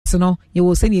8 no you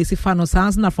will send yesi fa no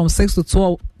sans na from 6 to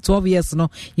 12 years no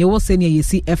you will send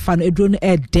yesi efa no edro no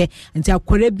ede nti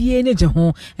akwara bie ne je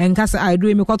ho enka se I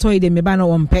do me kwato ide me ba na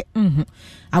wompe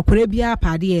akwara bia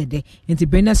paade ede nti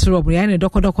Brenda syrup ya ne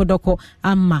doko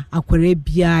ama akwara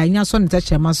bia nya so ne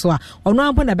techema so a ono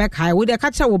ampo na be kai wo de ka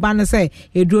che wo ba no se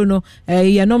edro no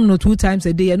yenom no 2 times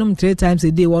a day yenom 3 times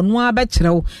a day ono aba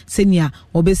kyerɛw senia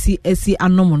obesi esi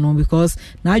anom no because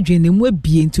na adwen ne mu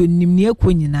abie nti onim ne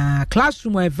akonyina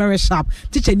classroom are very sharp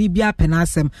teacher ni bia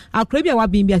penasem akwara bia wa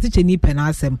bia teacher ni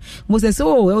penasem mo se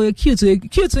oh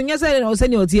cute nya se o se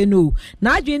ne otie no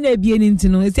na adwen na abie ni nti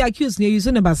no esi cute ne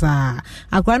yuso ne basa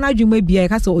akwara na adwen mu abie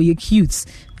ka se oh cute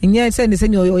enye se ne se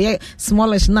ne oh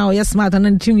smallish now oh smart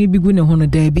and trim bi gu ne ho no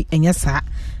da bi enye sa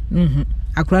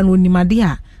akwara no nimade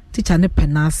a teacher ne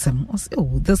penasem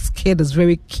oh this kid is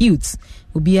very cute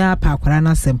obia pa akwara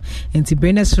nasem enti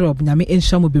Brenda syrup nyame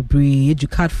enham bebre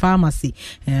educate pharmacy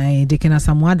de kena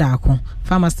samuada akon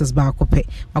pharmacist ba akope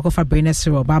akofa Brenda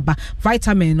syrup baba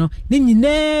vitamin no ni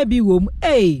nyina bi wom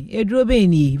edro be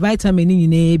ni vitamin ni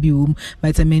nyina bi wom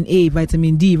vitamin A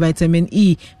vitamin D vitamin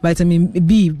E vitamin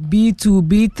B B2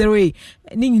 B3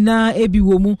 ni nyina ebi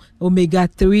womu omega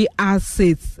 3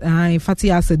 acids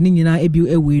fatty acid ni nyina ebi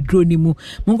ewe dro ni mu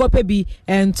mungope bi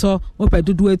ento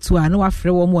opedudu etu a na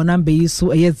wafre wo mo number yi so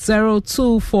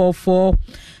 0244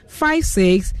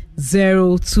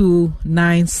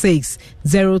 560296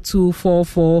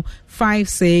 0244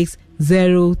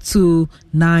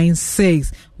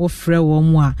 560296 wo frɛ wo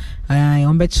mo a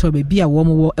on be chobe bia wo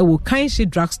mo e wo kanshi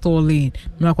drugstore lane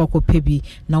na akwakope bi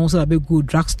na wo so be go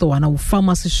drugstore na wo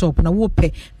pharmacy shop na wo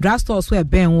pe drugstore so e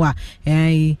ben wa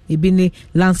e bi ni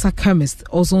Lancer chemist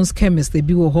Ozon's chemist e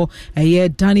bi wo ho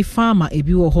Danny Farmer e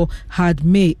bi wo ho Hard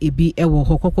May e bi e wo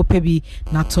ho kwakope bi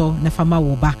na to na fama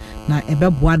wo ba na e be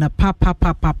boa na pa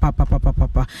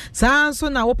so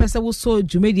na wo pese wo so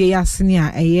dwumedie ya sene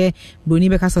a broni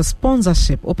be kasa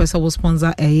sponsorship wo pese wo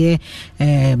sponsor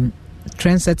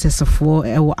trendsetters for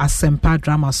ewo asempa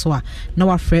drama so a na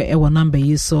wafre ewo number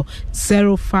yi so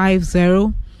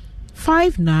 050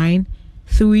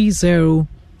 5930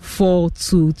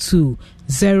 422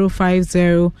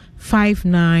 050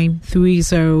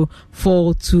 5930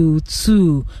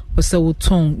 422 wose wo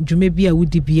ton dwume bia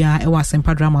wudi bia ewa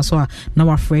asempa drama so a na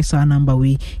wafre sa number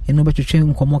we eno betwetwe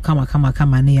nkomo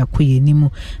kama ne yakoye nimu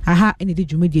aha ene de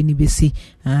dwume de ni besi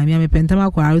mi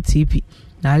amepentama kwa RTP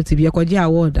na RTP yakwaji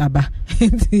award aba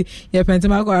ya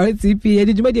pentama kwa RTP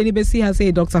edi dwume de ni besi ha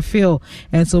say Dr. Phil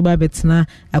and so ba betna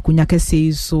akunya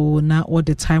kese so na all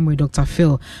the time with Dr.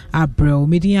 Phil Abreu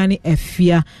mediani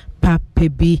efia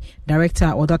Papebi, Director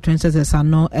of that Trendsetters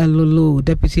no Elolo,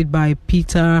 deputed by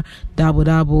Peter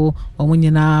Dabo,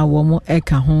 Omunyana, Womo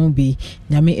Eka Hombi,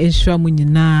 Nyami Eshwa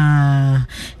Munyana,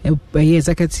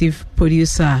 Executive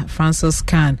Producer Francis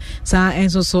Khan, Sa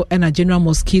Enzo so and a General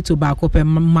Mosquito Bakope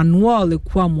Manuel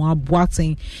Kwamwa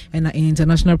Boating and an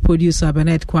international producer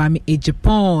Bernard Kwame in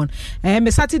Japan. And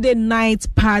a Saturday night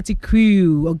party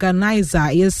crew organizer,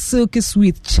 a Silky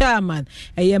Sweet chairman,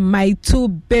 a my two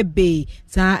baby.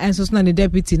 Sa enso na the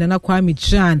deputy Nana Kwame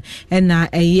Jan na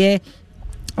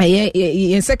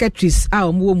secretaries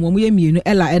mo ye mienu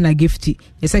Ella na Gifty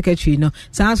ye secretary no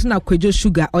sa enso na Kwejo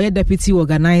Sugar or deputy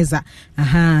organizer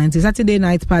and Saturday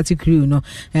night party crew no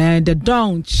the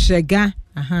Don Chega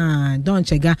Don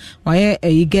Chega or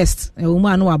a guest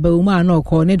woman no aba woman no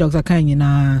call ne Dr. Kanye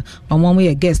na omo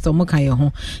ye guest omo kan ye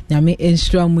ho nyame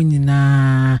ensura mu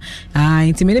nyina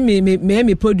intime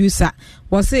me producer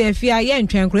was say if ya ye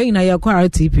ntwen kro nyina ye kwa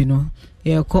RTP no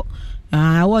ye ko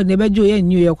award ne bejo ye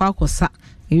nyu ye kwa akosa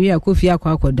ewi akofi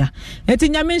akwakoda enti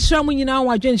nyame nsura mu nyina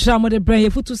wa dwen nsura mo de brand ye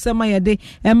futu sema ye de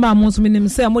emba mo so minim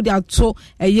se mo de ato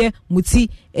eye muti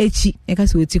echi e ka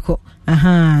se wetiko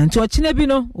nti ochine bi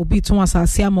no obi ton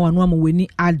asase ama wanu amweni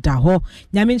ada ho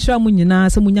nyame nsura mu nyina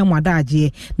se munya mwada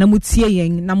agye na mutie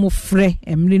yen na mo frɛ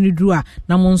emre ni duru a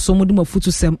na mo nso mo de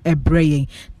mafutu sem ebre yen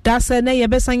dasa na ye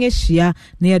besanye hia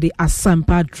na ye de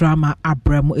asampa drama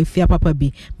abramo efia papa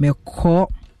bi mekɔ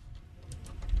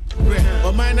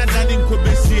o mana danin ko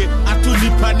besi atu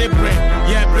nipa ne bre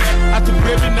ye bre atu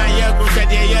baby na ye go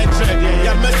kede ye trade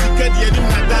ya masika de ni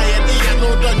na da ye de ye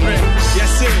no do bre ye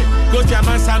say go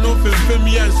jama sa no fem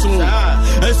ye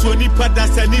enso nipa da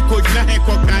sa ni ko gina he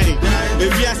ko kai e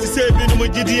wi asese bi no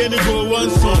gidi ni go won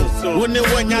so woni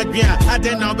wonya dua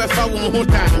ade na obefa won ho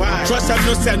ta trust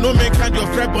no say no make kind your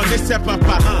friend bon say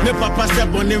papa ne papa say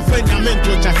bon ne fanya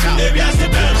mento chacha e wi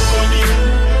asese so ni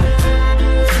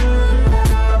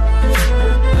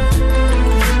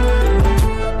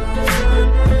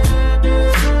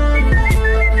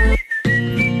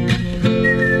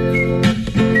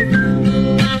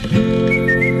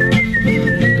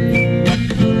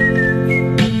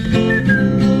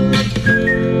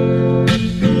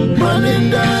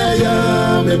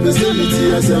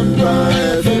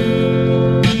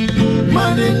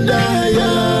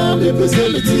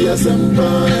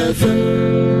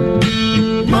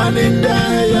Man in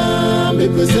Daya, me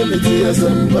vicinity as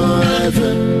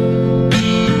Empire.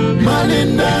 Man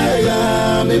in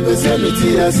Daya, me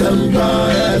vicinity as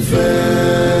Empire.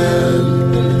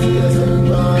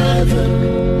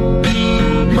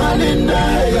 Man in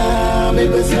Daya, me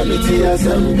vicinity as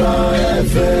Empire.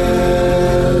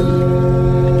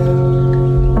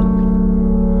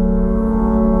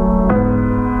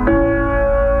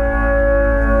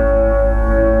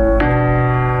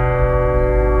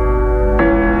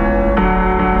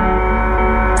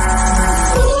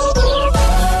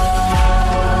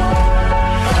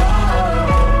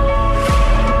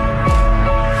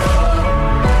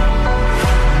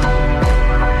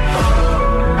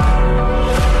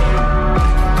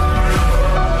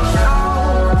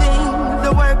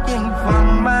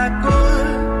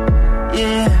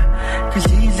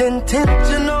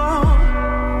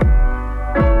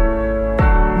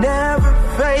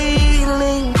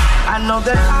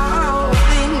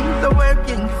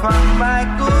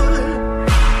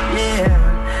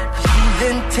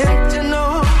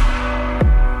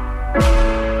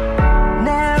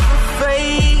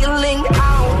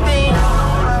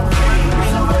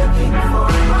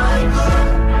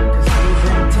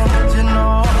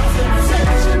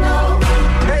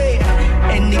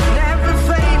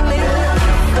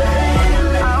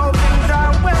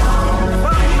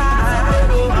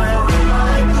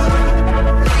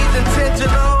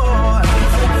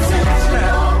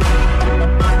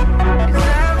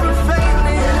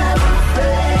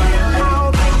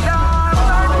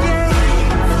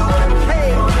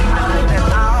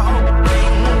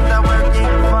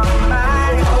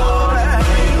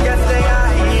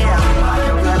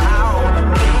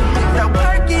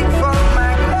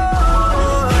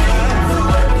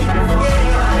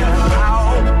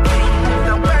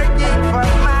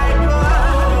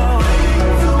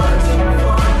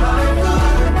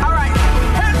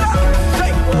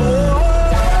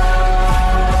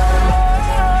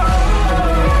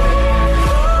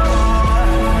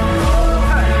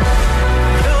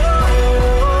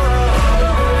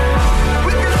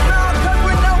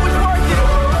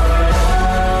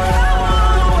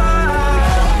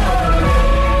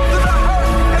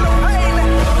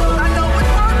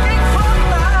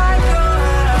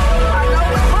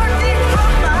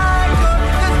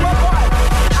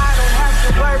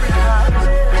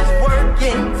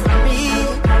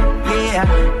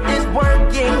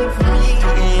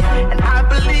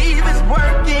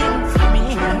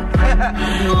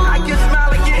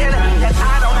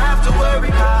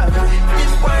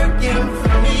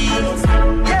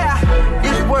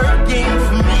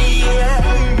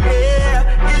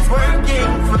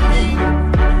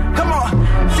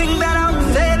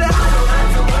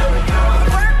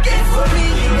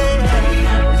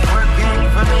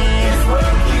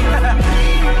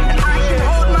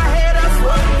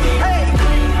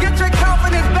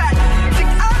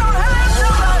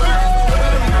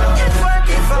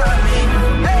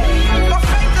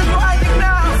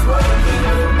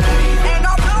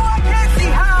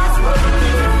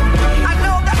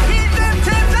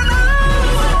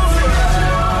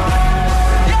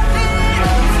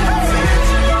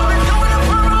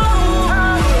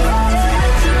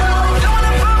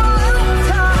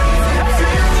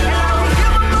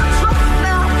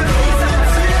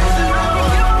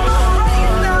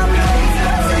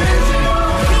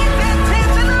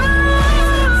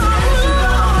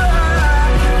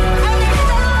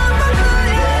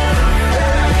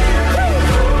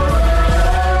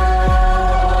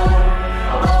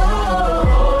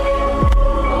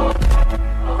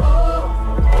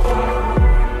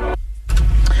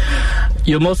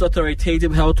 Your most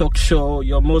authoritative health talk show,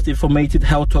 your most informative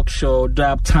health talk show,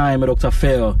 Drop Time with Dr.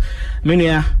 Phil.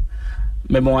 Minia,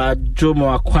 Memoa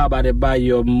Jomo Aquaba by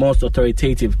your most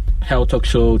authoritative health talk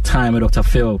show, Time with Dr.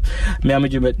 Phil. Me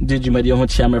did you media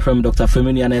chairman from Dr. Phil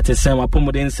Minia and it's Sam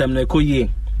Apomodin Sam Nekoye.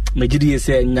 Megidi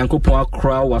said Yankopo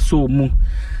Akra was so mu.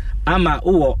 Ama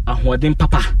uwo ahwadin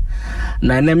papa.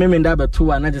 Na ne me nda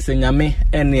beto na je se nyame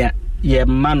ene ye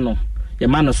mano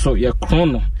so ye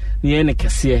krono ne ne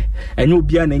kese enye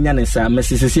obia na nya ne sa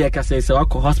mesesese ka se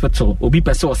wako hospital obi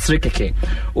pese o sere keke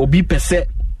obi pese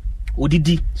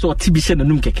odidi so otibihye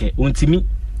nanum keke ontimi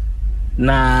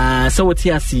na so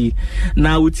woti asi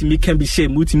na wotimi kan bi hye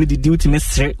wotimi didi wotimi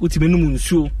sere wotimi num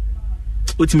nsuo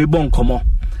wotimi bon komo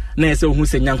na ese hu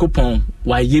se Nyankopon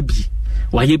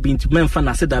waye bi nti memfa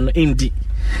na seda no endi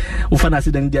ufa na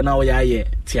seda ndia na oyaye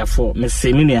tiafo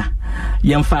mesemenia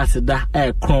yemfa aseda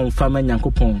kron fa ma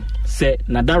Nyankopon se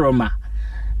na daroma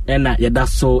ena yeda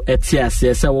so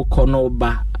etiase se wo kono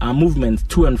ba our movement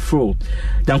to and fro.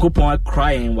 Nyankopon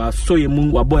crying while so ye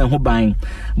mu wa boy ho ban.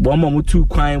 Bo mo tu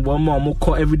kwan, bo mo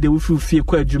call every day we feel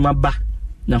kwa adwuma ba.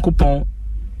 Nyankopon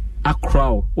a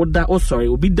crow. Sorry,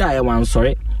 obi die one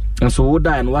sorry. And so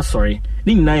die and was sorry.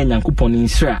 Ni na Nyankopon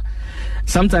insira.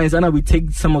 Sometimes I know we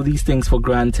take some of these things for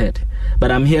granted,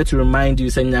 but I'm here to remind you,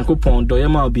 say Nyankopon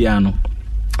doyema obiano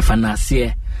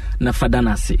fanasie na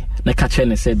fadanase na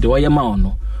kachene said doyema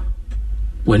ono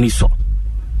when he saw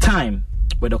time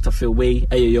with Dr. Phil Way,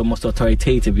 your most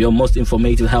authoritative, your most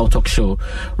informative health talk show,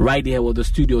 right here with the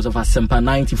studios of Asempa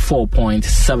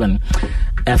 94.7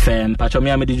 FM.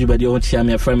 Pachomi ame diju badi onti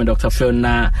ame friend Dr. Phil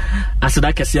na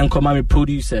asida kesi nkoma me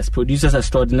producers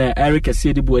extraordinaire Eric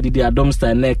kesi di buadi di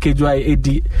Adomsta na Kejua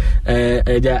edi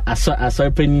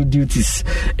asorpeni duties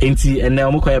enti ene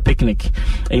omukoya picnic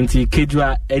enti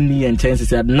Kejua eni and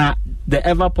chances na the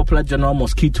ever popular General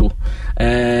Mosquito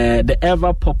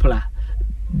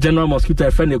General Mosquito,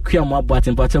 a friend of Kiamo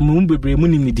Boating, but a moon bebre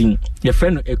munimidin. Your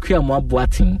friend of Kiamo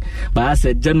Boating. But I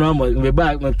said, General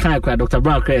Mosquito, Dr.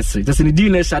 Brown Cressy. Just in the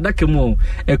dinner, Shadakamo,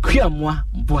 a Kiamo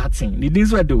Boating. The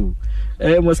things we do.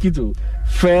 Mosquito,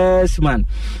 freshman.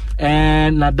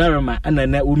 And Nadarama, and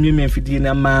then Umi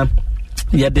Fidina ma.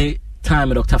 Yade.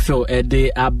 Time Dr. Phil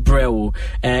de Abreu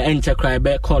enter cry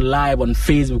back call live on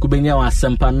Facebook we now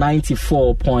Asempa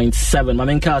 94.7 my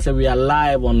main car say we are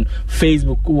live on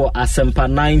Facebook or Asempa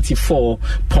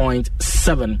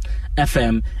 94.7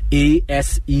 FM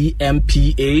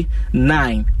ASEMPA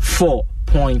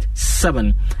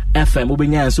 94.7 FM we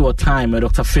be so time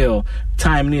Dr. Phil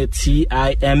time near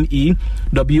TIMEWITH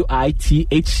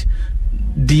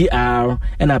DR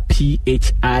and a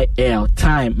PHIL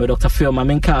time with Dr. Phil my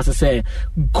main cast say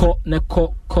ko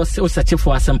search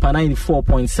for Asempa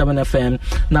 94.7 FM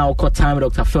now ko time with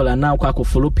Dr. Phil and now ko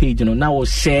follow page now we'll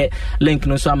share link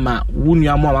no so ma wunu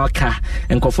amaka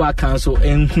and ko for cancel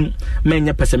en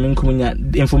menya person kunya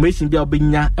information be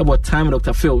obinya about time with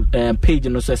Dr. Phil page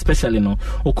no so especially no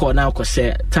ko now ko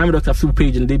share time with Dr. Phil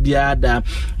page and they be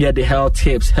the health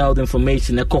tips health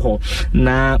information ko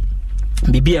na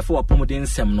BBF or Pomodin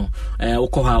Semno,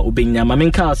 Okoha Ubinya.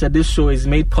 Maminka said this show is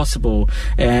made possible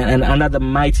and under the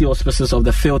mighty auspices of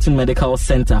the Filton Medical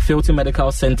Center. Filton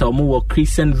Medical Center, Omuwo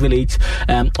Christian Village,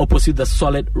 opposite the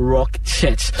Solid Rock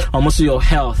Church. Almost your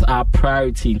health, our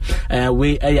priority.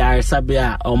 We are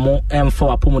Sabia, Omo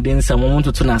M4 Pomodin Sem,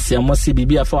 Omonto Tunasi, Omosi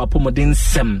BBF or Pomodin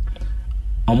Sem.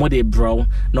 Omode bro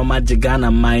no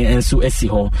magigana mine and so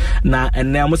esiho na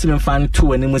and now muslim fan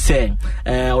two and we say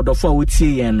odofo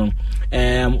wuti yen no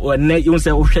when you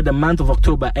say we share the month of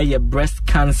October a breast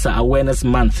cancer awareness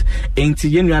month enti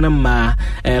yenuana ma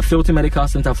Filton Medical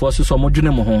Center for so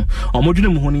omodwene mo ho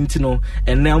nti no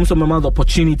and now so mama the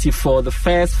opportunity for the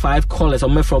first 5 callers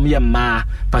from ye ma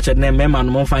patch na mema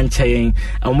no fan chain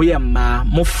omo ma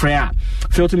mo frɛ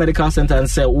Filton Medical Center and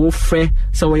say wo frɛ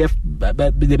so we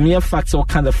the mere facts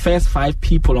can the first 5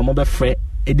 people on mobile free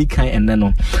Edikai and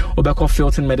Nano Obeko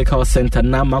Filton Medical Center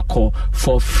Namako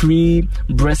for free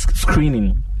breast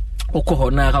screening. Oko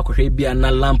na ka kohwe bia na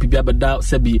lamp bia beda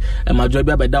sebi majo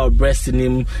bia beda breast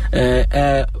nim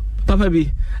papa bi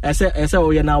ese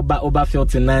oye na oba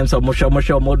Filton name so mo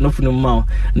no funu ma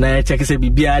na check say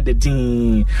bibia the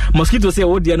din mosquito say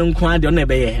wo dia no nko ade no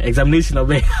be examination of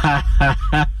be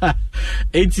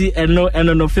 80 and no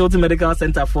Filton Medical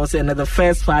Center for say another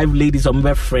first 5 ladies on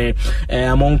be free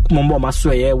among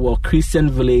masoye wo Christian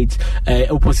Village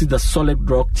opposite the Solid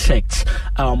Rock Church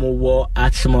wo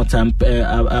Achimota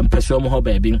person ho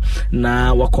baby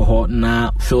na wakoho na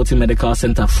Filton Medical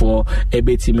Center for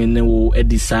ebetimi ne wo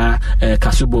edisa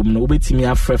kasubom no obetimi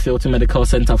afre Filton Medical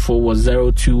Center for was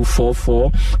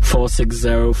 0244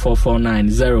 460 449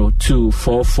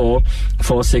 0244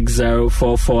 460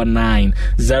 449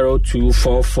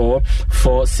 0244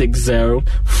 460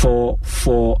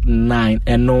 449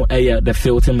 and no the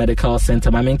Filton Medical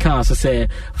Center my main council say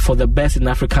for the best in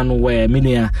African wear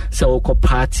minia so oko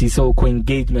party so oko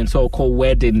engagement so oko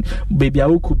wedding baby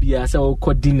oko bia so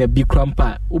oko dinner bi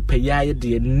krampa upeya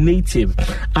the native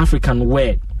African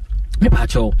wear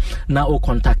Mepacho now o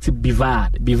contact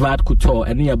Bivad Couture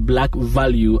and your Black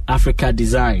Value Africa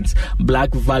Designs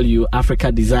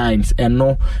and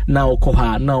no now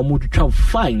koha now mood travel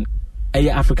fine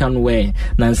African way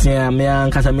nansia me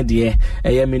ankasa me de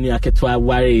menu aketwa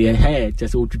ware he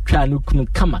just o twitwa no kunu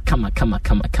kama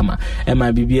e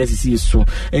my BBS so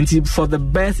and for the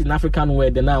best in African way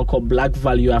they now call Black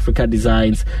Value Africa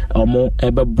Designs omo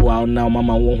ebeboa now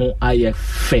mama wo ho aye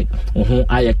fe wo ho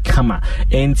aye kama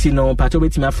and no pato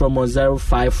betime from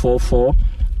 0544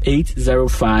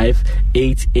 805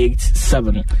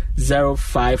 887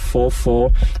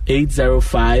 0544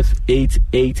 805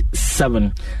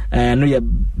 887. No, your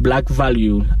Black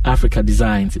Value Africa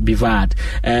Designs Bivad.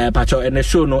 Pacho and the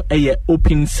show no a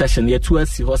open session. Ye to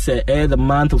us say the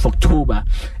month of October.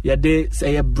 Ye day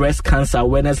say breast cancer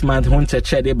awareness month. Hunter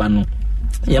chede banu.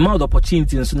 Yama the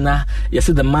opportunities na yes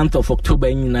the month of October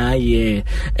in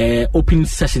open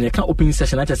session. You can open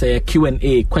session I just say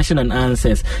Q&A, question and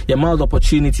answers. Yama the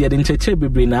opportunity at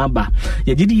inche be na ba.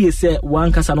 Ye did ye say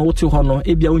one kasa no to hono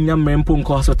ebia unya mrempo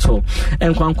nko hospital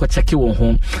enko anko check wo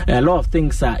ho. A lot of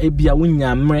things are ebia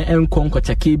unya mre enko anko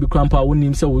check bi krampa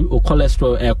wonim say o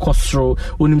cholesterol cholesterol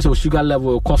wonim say sugar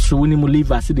level cholesterol wonim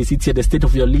liver acidity, the state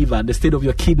of your liver, the state of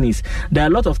your kidneys. There are a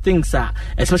lot of things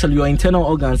especially your internal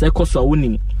organs cholesterol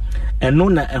and no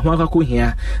na ehwa ko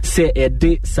hia say e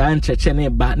de san cheche ne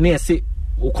ba na say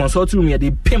o consulting room ye de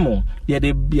pemo ye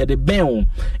de ben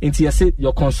into say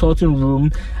your consulting room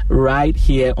right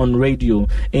here on radio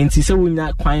into say we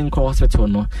na kwan hospital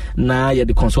no na ye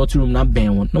de consulting room na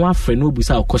ben no afre no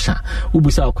busa okosa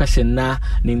question na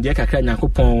ndia kakra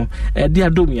nyakopon e de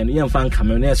adom ye no ye mfa nka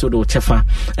me na so do chefa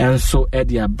and so e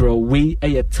de bro we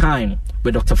a time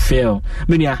with Dr. Phil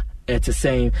Minia to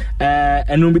saying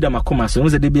and no be da makoma so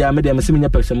was the bia me dem se menya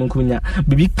person munkunya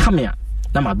bibi kamea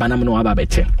na mabana me no aba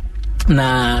bete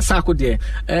na sako de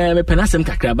me penasem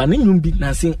kakra ba na nyum bi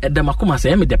na sin da makoma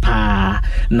so me de pa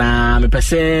na me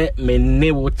pese me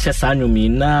ne wo chesa nyumi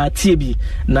na tie bi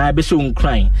na be so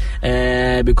uncrying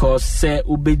because say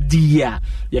obedia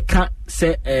you can't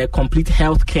say complete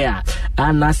health care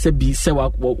and na say bi say wa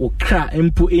kra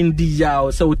empo endia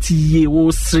o say otiye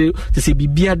wo sre to say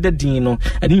bibia dadin no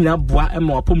ani na boa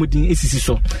ema apomodin esisi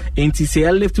so enti say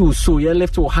you left to so you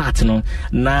left to heart no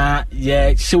na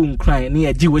ye show uncrying na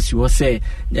ye di wasi wo say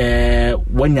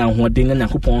wanya hoden na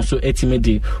Yakopon so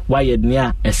etimedi why ye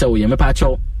nia ese wo ye me pa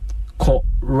cho call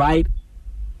right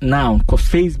now call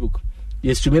Facebook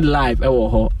you stream it live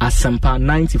ewo Asempa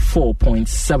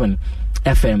 94.7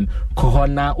 FM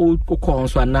kohona o kokon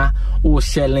so na o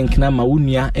share link na ma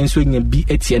wunua enso nya bi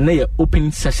etie na ye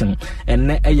open session and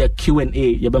na ye Q&A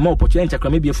ye be more opportunity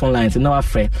akra maybe phone lines na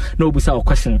afre na obusa o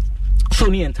question so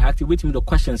ni interactive with me the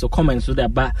questions or comments so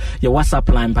that ba your WhatsApp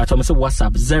line but I'm say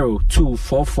WhatsApp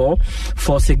 0244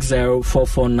 460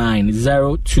 449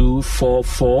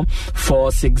 0244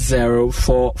 460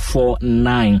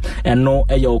 449 and no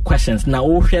your questions now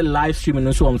we share live streaming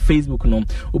also on Facebook no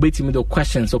obeti me the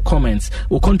questions or comments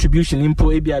or contribution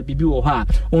info ebia bibi wo ha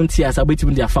onti as obeti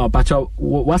me their file but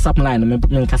WhatsApp line me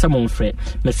nkasa mo mfre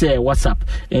me say WhatsApp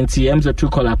enti M2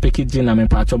 call package na me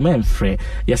patcho me mfre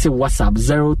you say WhatsApp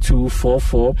 0244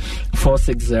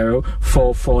 460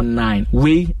 449.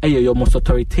 We are your most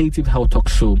authoritative health talk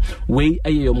show. We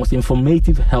are your most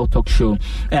informative health talk show.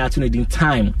 At in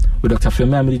time with Dr.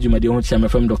 Phil. I'm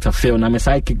from Dr. Phil. I'm a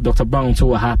psychic Dr. Brown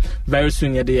to her. Very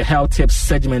soon you're the health tips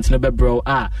segment in the bro.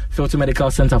 Filter Medical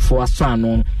Center for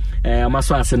Astronom. I'm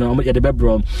also asking the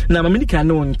bro. Now I'm going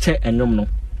to check and no.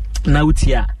 Now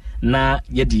tia na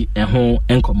yedi ho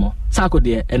enkomo. Sako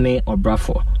de ene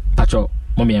obrafo. Pacho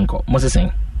mommy enko. Moses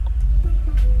saying.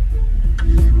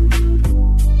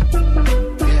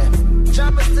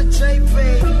 Mr. JP.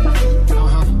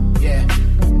 Yeah.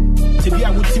 Today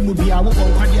I would see me be a woman,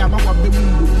 Quadia, my one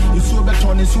bemundu. You saw better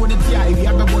on the so the tia, if you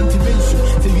ever want to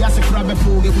venture. Till you ask a crab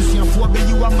pro, you see a 4 baby,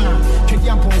 you are man.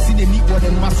 Kadian Pons in the meat, what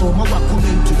and muscle, my walk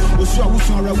into. Was so I was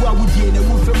on a war with you, and a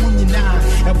wolf from Munina.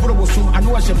 A brother was so I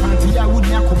know I should panty, I would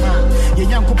not command. Your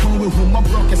young couple with whom my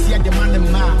broker see the man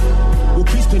and ma. O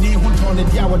Christo ni hunto ne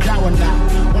dia wadawa na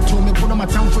wato me pono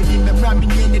matamfo di me bra me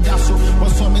ni daso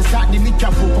waso me sa de mi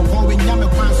twafo kokko we nya me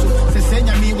kwanso se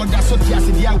senya mi wadaso ti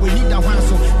ase dia we ni da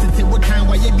hwanso tete wo tan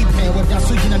wa ye bi pen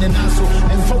wadaso gina ne nanso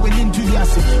emfo we ni ntu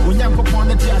wiase onya nkopon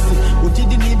ne ti ase o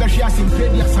gidi ni be hwe ase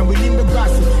mpredi asa we ni be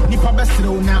grase ni pa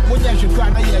besre na onya hwekra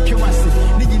na ye twewase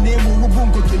ni gina mu wubu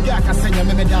nkoto dia akasanya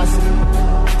me medase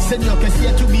senior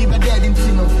kesi to be be dead in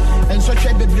tino and so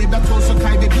try be beto so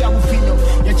kai be bia wo fino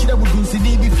ya chira wo dunsi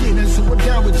be fino so wo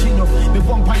down with chino me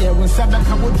vampire when sabe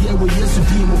ka wo dia wo yesu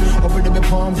dimo over the be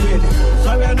palm bread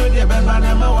so we no dia be ba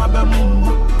na ma wa ba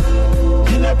mumbu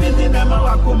dina pindi na ma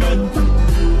wa komentu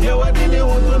ye wa dini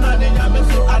woto na de nya me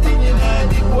so adini na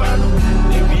di buanu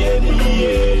e wie ni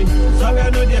ye so we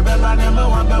no dia be ba na ma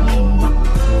wa ba mumbu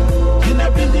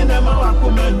dina pindi na ma wa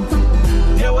komentu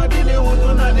ye wa dini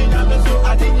woto na de nya me so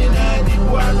adini na di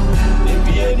buanu e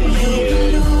wie ni ye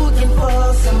looking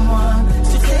for someone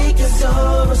to take your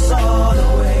sorrows all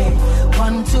away,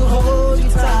 one to hold you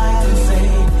tight and say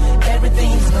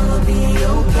everything's gonna be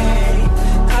okay.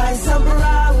 I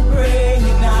sabra will bring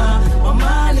you now. My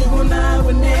money will not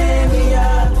win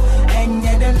any.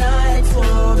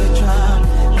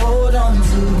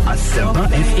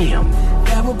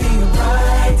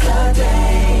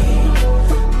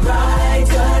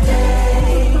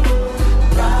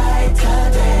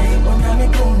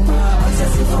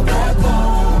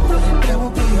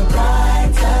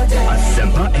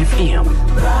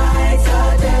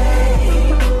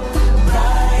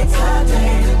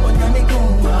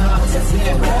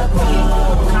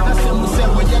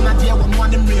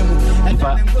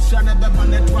 Shana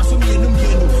Babanet was a medium,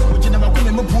 which in our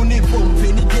women pony boom,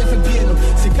 penny dear piano,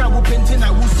 Sikabu painting,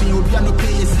 I will see you, piano pay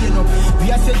a sino.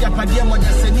 We are said Yapadiamo,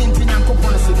 just an Indian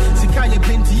Coponsi, Sikaya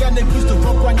painting, and the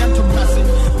Christopher Quanyanto Bassi.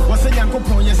 Was a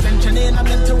Yankopon, yes, and Chanine, I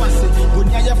meant to us.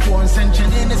 Bunyaya for and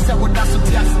Chanine, is what that's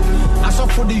what yes. I saw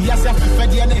for the Yasa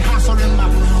Fedian Hassel in my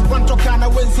one to kind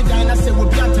of Wednesday, I say, we'll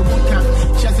be at the one camp.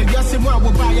 She said, yes, and will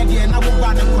buy again, I will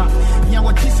buy the crap. Now,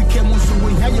 what is the Kemusu,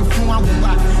 we have your phone, I will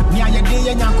buy. Nya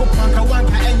day and Yanko Panka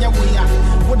Wanka and Yawaya.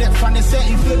 What that funny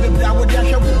say if you live there with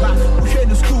Yashabuba, who share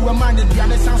the school and minded the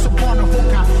other sounds upon a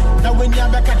hooker. Now when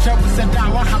Yabaka Chabu said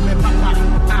down, what happened, Papa?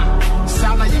 Ah,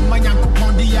 Sala Yamanyanko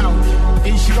Pondiao.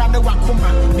 In Shirana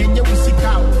Wakuma, then you will seek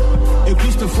out. A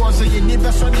Christopher say you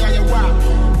never saw the Ayawa.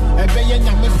 A Bayan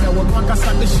Yamifra will walk us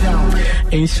at the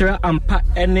show. In Shira Ampa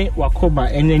any Wakoma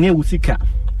and any Usika.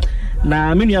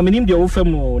 Na mini aminim de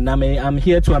ofemu na me I'm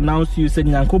here to announce you say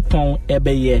Nyankopon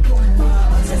ebeye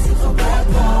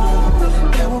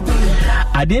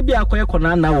ade bia akoye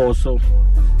kona na wo so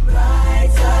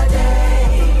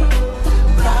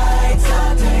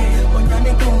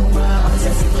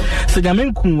se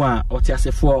nyamen kunwa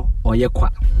otiasefo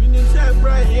oyekwa Minister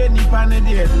Brian nipa ne de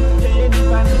ye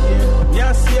nipa ne de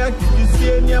ya sia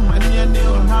kisi ni amane ne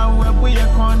o ha we ye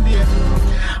kon de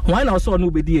why na so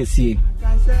no be di esie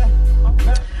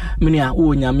Minia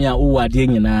o nyamia o ade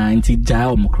nyina nti jaa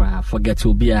omkra forget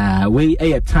to be we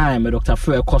a time Dr.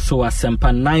 Phil Koso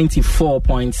Asempa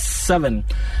 94.7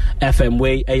 FM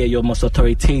way your most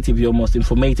authoritative, your most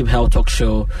informative health talk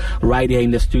show right here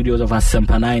in the studios of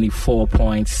Asempa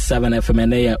 94.7 FM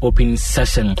and open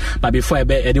session. But before I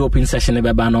be the open session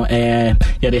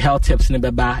the health tips in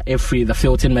the the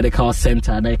Filton Medical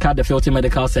Center. They call the Filton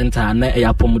Medical Center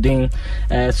na pomudin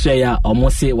share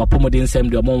almost say wapomudin sem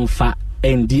de omfa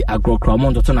ND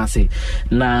agrocromon to nase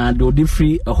na do di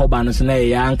free hoba no so na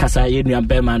ya ankasa ye nua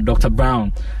bema Dr.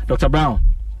 Brown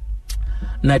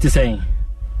na ti saying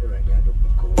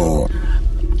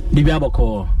Bibia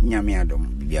boko nyame adom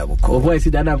bibia boko voice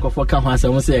that na nkofo ka ho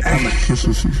asem say kama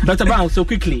Dr. Brown so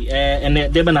quickly and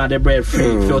they been the bread free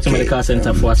Filton Medical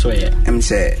Center for us here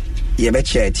say ye be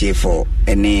chat for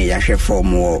any yahwe for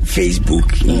more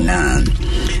Facebook na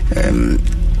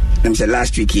say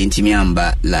last week intimi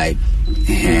amba live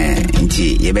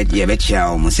inti ye be chia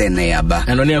o say na yaba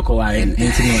and only ko ware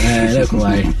intimi ko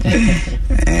ware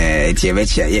ye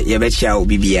be chia o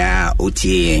bibia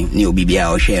otie ni o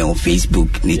bibia o share on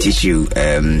Facebook ni tissue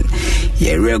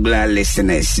ye regular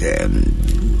listeners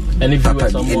any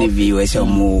viewers or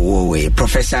more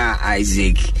Professor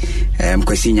Isaac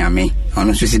Kwesi Nyame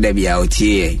ono so si da bia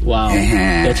otie wow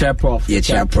ye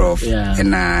chair prof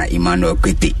na Emmanuel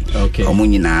Kwete omo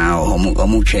nyina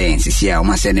omo twen sisi a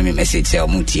omo send me message say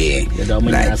omo tie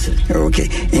okay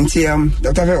inti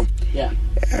Dr. Phil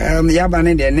yaba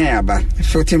ne de na yaba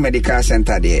Filton Medical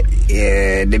Center de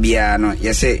bia no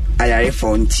ye say ayare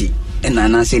for nti na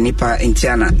na say nipa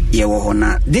ntiana ye wo ho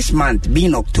na this month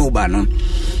being October no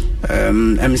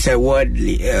I'm say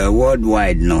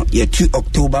worldwide no yeah 2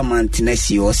 October month next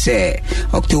year say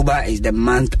October is the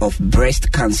month of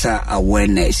breast cancer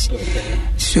awareness.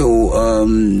 So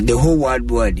the whole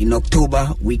world in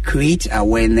October we create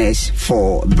awareness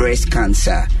for breast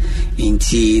cancer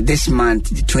into this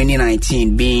month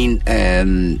 2019 being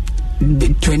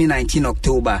 2019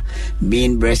 October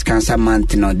being breast cancer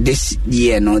month this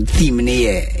year theme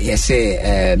yes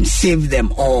save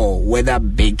them all whether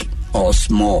big or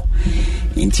small.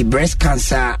 Into breast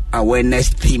cancer awareness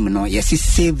theme yes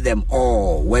save them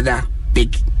all whether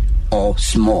big or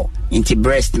small. Into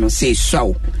breast say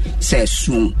so say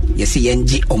soon yes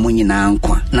yenji omunyina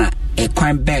nkwa na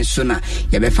ekwan ben so na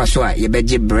yebefa so a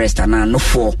yebeje breast ana no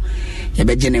for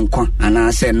yebeje ne nkwa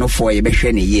ana say no for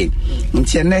yebehwe ne ye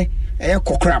nti ne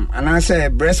kokram ana say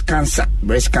breast cancer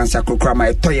kokram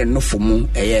ay toye no fomu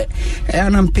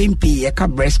anam pempi ka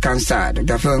breast cancer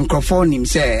the microphone him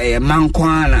say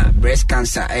mankwana breast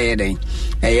cancer den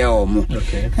omo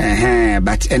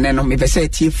but eneno me pese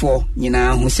T4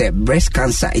 nyina hu say breast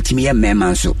cancer itimi ye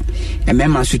mema so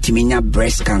timi nya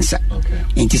breast cancer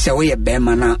enti say we ye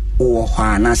bema na wo ho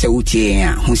ana say utie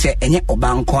a hu say enye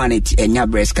obankwana enya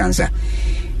breast cancer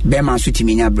bema so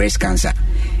timi nya breast cancer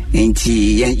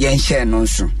enti yen share no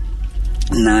so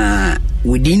na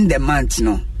within the month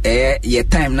your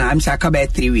time now I'm saying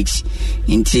about 3 weeks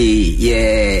into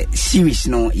your series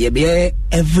be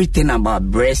everything about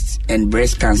breast and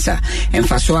breast cancer and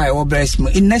for so I breast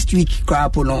in next week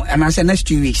crap and I say next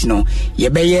 2 weeks you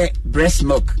be breast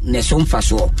milk ne so for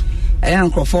so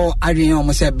nkrofo adwen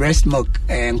omo say breast milk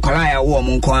nkola ya wo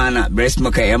omo nkwana breast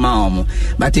milk e ma omo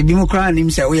but ebi mo kra nim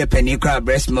say we penny kra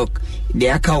breast milk de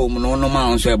aka omo no ma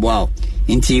onso ebo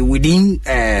nti within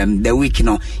the week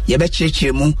no ye be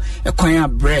chirechire mu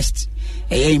ekwan breast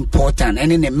important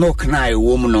and in the milk na e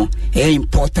wo mu no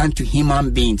important to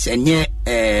human beings enye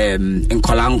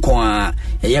nkola nko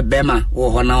a bema wo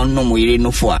ho na onnom yire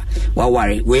nofo a wa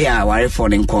ware we are ware for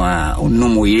nko a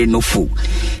onnom yire nofo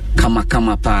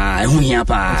kama pa ehunhia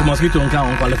pa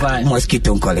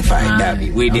mosquito qualify dabi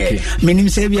we there minim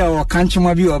say bia o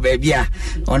kanchuma bi o ba bia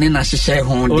oni na hyehyɛ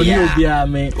ho dia oni obia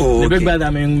me the big brother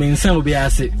me nsan obia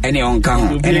ase any onka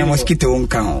ho any mosquito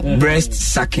onka ho breast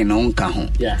sucking onka ho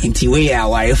inti we are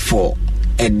ware for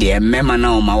the mema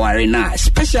na o maware na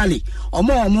especially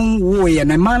omo wo ye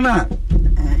na mana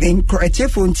in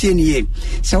creative ntie ni ye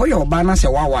se wo ye oba na se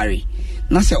waware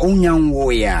na se onya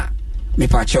wo ya me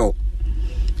pacho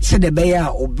se de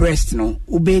beya o breast no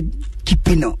ube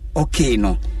keeping no okay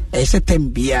no certain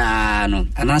bia no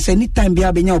and I say anytime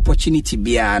bia benya opportunity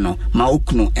bia no ma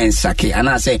okunu ensake and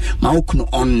I say ma okunu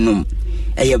onnum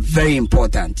very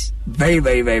important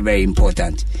very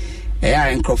important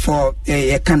nkrofo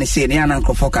can say na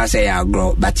nkrofo ka say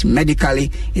grow but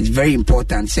medically it's very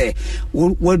important say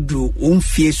what do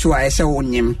fie so I say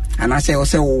onyim and I say o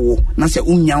say wo na say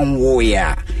unyan wo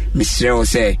ya misre o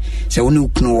say wonu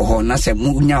kunu ho na say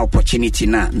munya opportunity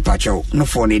na mpacho no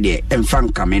for ne de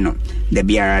emfan kameno de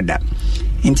biarada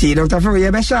inti Dr. Fo ye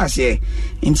be sha ase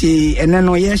inti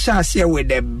eneno ye sha ase with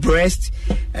the breast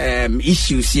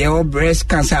issues your breast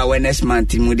cancer awareness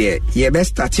month mu de ye be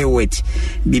start with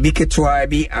bibiketwa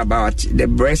bi about the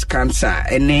breast cancer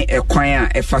ene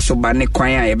ekwan a efa so ba ne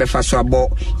kwan a ye be fa so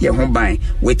abo ye ho ban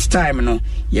with time no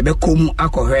ye be kom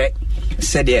akohwe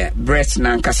said the breast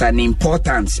na nkasa ni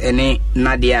importance ene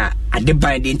nadia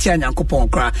adeban de ntia nyankopon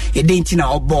kra e de ntina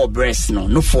obo breast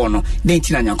no for no de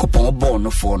ntina nyankopon obo no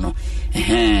for no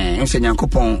nse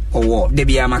nyankopon owo de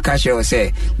bia makashe o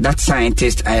say that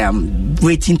scientist I am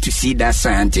waiting to see that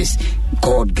scientist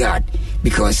called God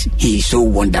because he is so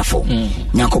wonderful.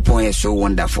 Nyankopon is so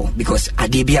wonderful because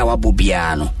adebia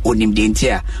wabobia no onim de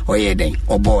ntia oyeden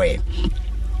oboy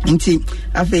nti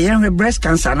afi yen breast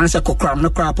cancer na se kokram no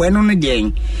crap eno no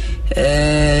den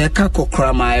ka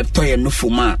kokram a toye no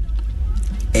fuma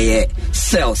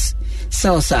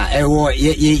cells a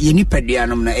ye nipadua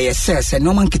no na cells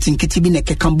no man kitinkiti bi ne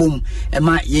kekambom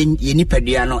ma ye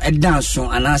nipadua no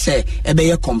danso ana se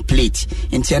be complete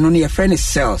nti eno no your friend is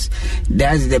cells.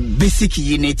 That's the basic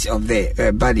unit of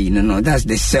the body no that's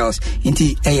the cells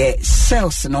nti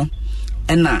cells no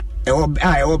ena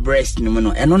ewo breast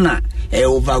no eno na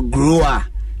overgrow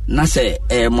na say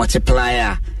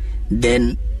multiplier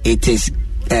then it is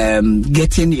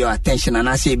getting your attention and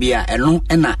I say bia eno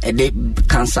na ede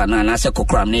cancer na say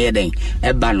kokram na yeden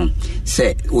eba no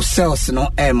say o cells no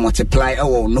multiply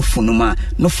ewo no funuma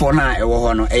no for na ewo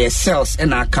ho no cells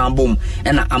na kambom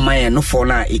na amaye no for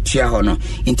na etua ho no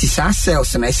inti sa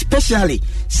cells na especially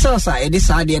cells are ede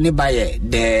sa de ne baye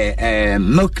the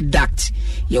milk duct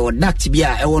your duct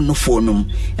bia ewo no for num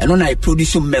eno na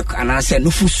produce milk and I say no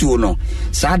fusuo no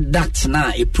sa duct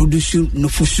na produce no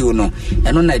fusuo no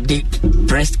eno na de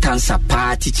breast cancer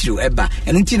party to eba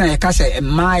and until I can say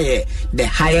the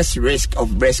highest risk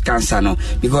of breast cancer no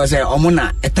because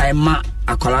omona etaima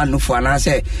akola no for na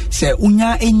say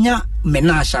unya enya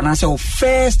menasha na say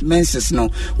first menses no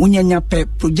unya nya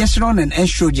progesterone and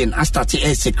estrogen start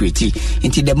security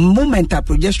into the moment a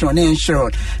progesterone and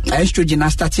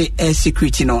estrogen start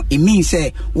security no it means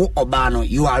say wo oba no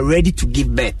you are ready to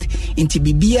give birth into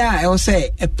bibia I say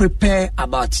prepare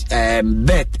about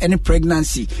birth any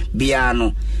pregnancy bia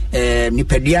no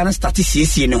nipadua no start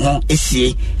sie ne ho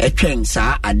esie etwen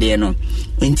saa ade no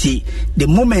into the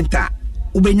moment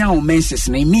ubenya o menses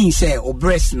na mean say o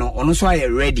breast no ono so are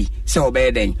ready say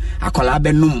obeden akola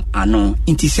benum ano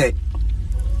inti say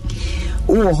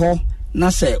wo ho na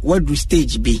say wadu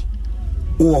stage B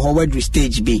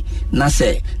na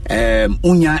say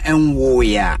unya enwo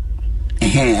ya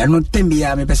eno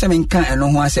tembia me pese me nka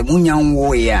eno ho asem unya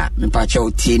enwo ya me pa cha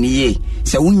otieniye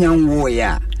say unya enwo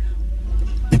ya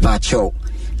me pa cha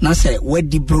na say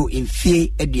wadi bro in fear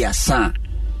eduasa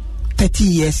 30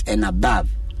 years and above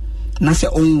na se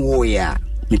onwo ya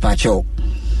mipacho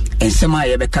ensema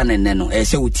ye beka nene no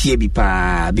se utie bi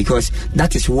pa because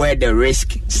that is where the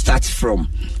risk starts from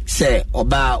say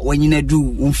oba wanyina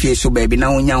du umfie so baby na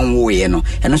onya nwo ye no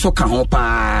eno so ka ho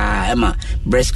pa ema breast